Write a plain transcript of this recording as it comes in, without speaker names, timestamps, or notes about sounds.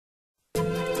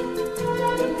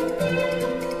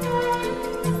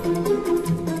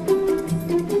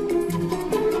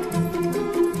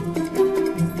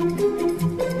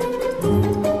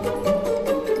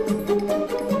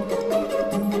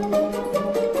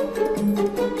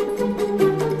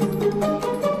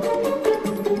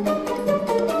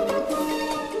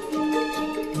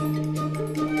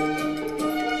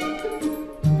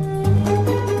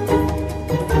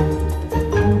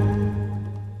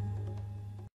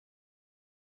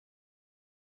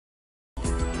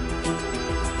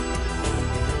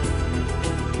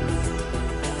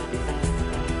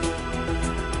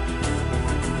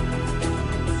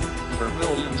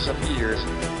years,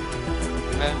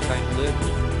 mankind lived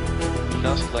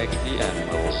just like the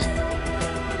animals.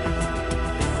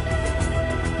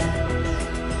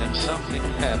 And something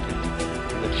happened,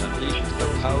 which unleashed the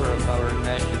power of our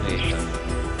imagination.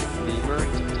 We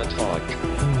learned to talk.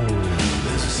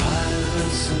 There's a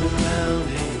silence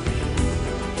surrounding me.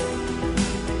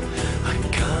 I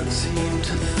can't seem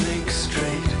to think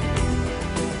straight.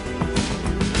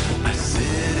 I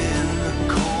sit in the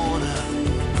corner,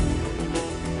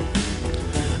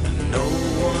 and no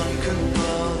one can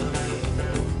bother me.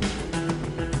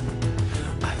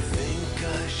 I think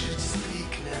I should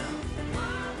speak now.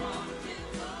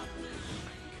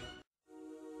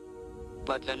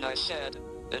 But then I said,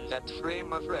 in that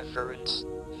frame of reference,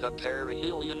 the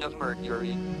perihelion of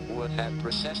Mercury would have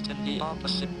processed in the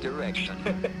opposite direction.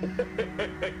 That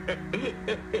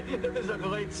is a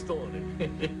great story.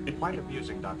 Quite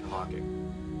amusing, Dr. Hawking.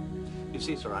 You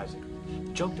see, Sir Isaac,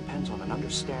 the joke depends on an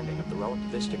understanding of the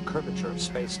relativistic curvature of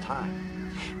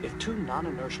space-time. If two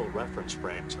non-inertial reference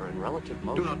frames are in relative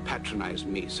motion... Do not patronize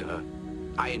me, sir.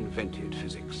 I invented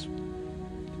physics.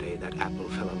 The day that apple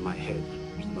fell on my head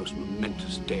was the most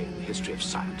momentous day in the history of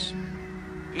science.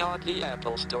 Not the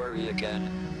Apple story again.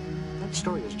 That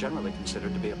story is generally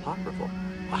considered to be apocryphal.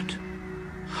 What?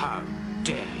 How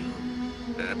dare you?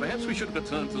 Perhaps we should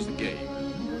return to the game.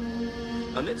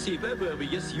 Let's see, where were we?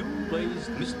 Yes, you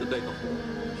raised Mr. Baker,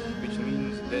 which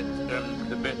means that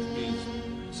the bet is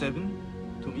 7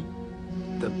 to me.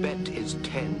 The bet is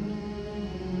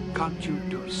 10. Can't you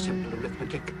do simple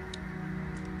arithmetic?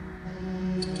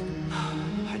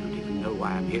 I don't even know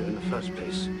why I'm here in the first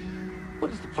place.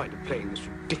 What is the point of playing this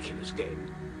ridiculous game?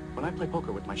 When I play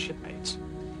poker with my shipmates,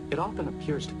 it often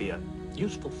appears to be a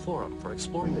useful forum for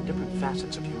exploring the different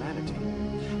facets of humanity.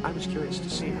 I was curious to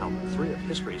see how three of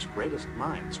history's greatest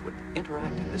minds would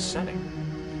interact in this setting.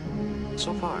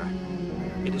 So far,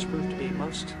 it has proved to be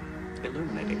most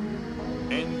illuminating.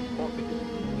 And coffee.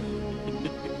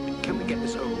 Can we get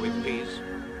this over with, please?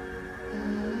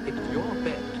 It's your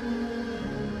bet.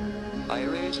 I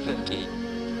raised 50.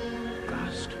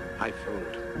 Blast. I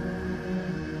fold.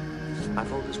 I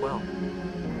fold as well.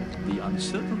 The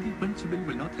uncertainty principle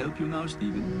will not help you now,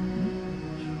 Stephen.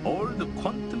 All the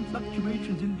quantum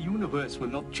fluctuations in the universe will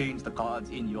not change the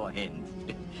cards in your hand.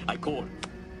 I call.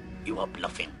 You are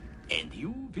bluffing, and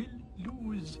you will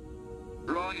lose.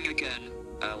 Wrong again,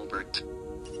 Albert.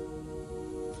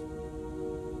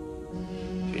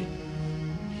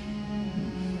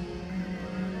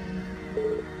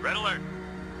 Red alert.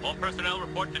 All personnel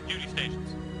report to duty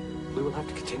stations. We will have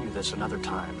to continue this another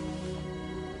time.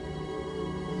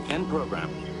 End program.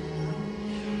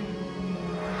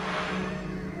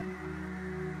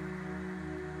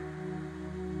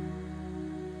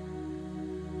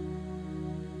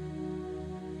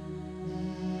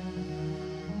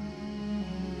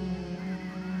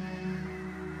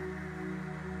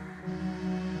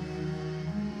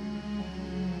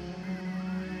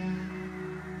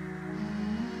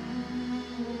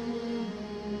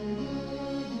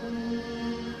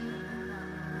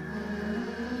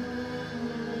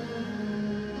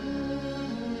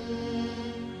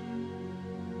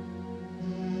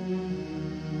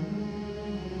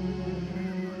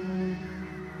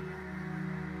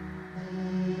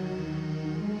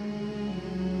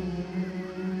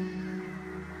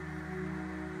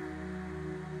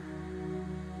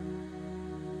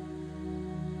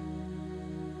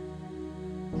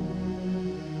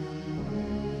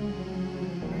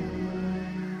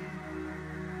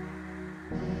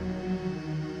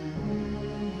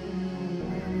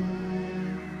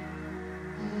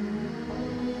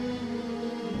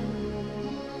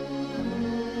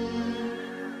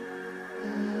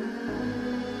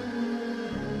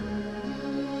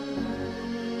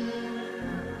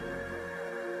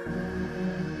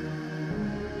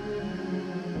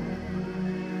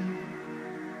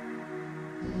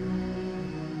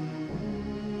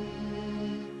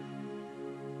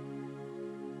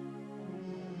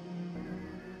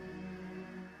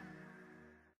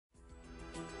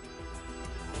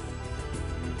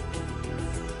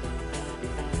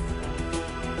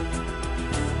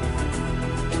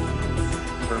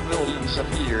 For millions of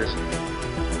years,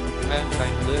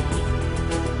 mankind lived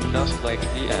just like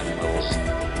the animals.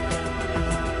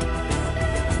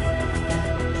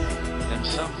 And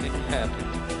something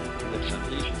happened, which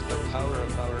unleashed the power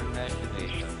of our imagination.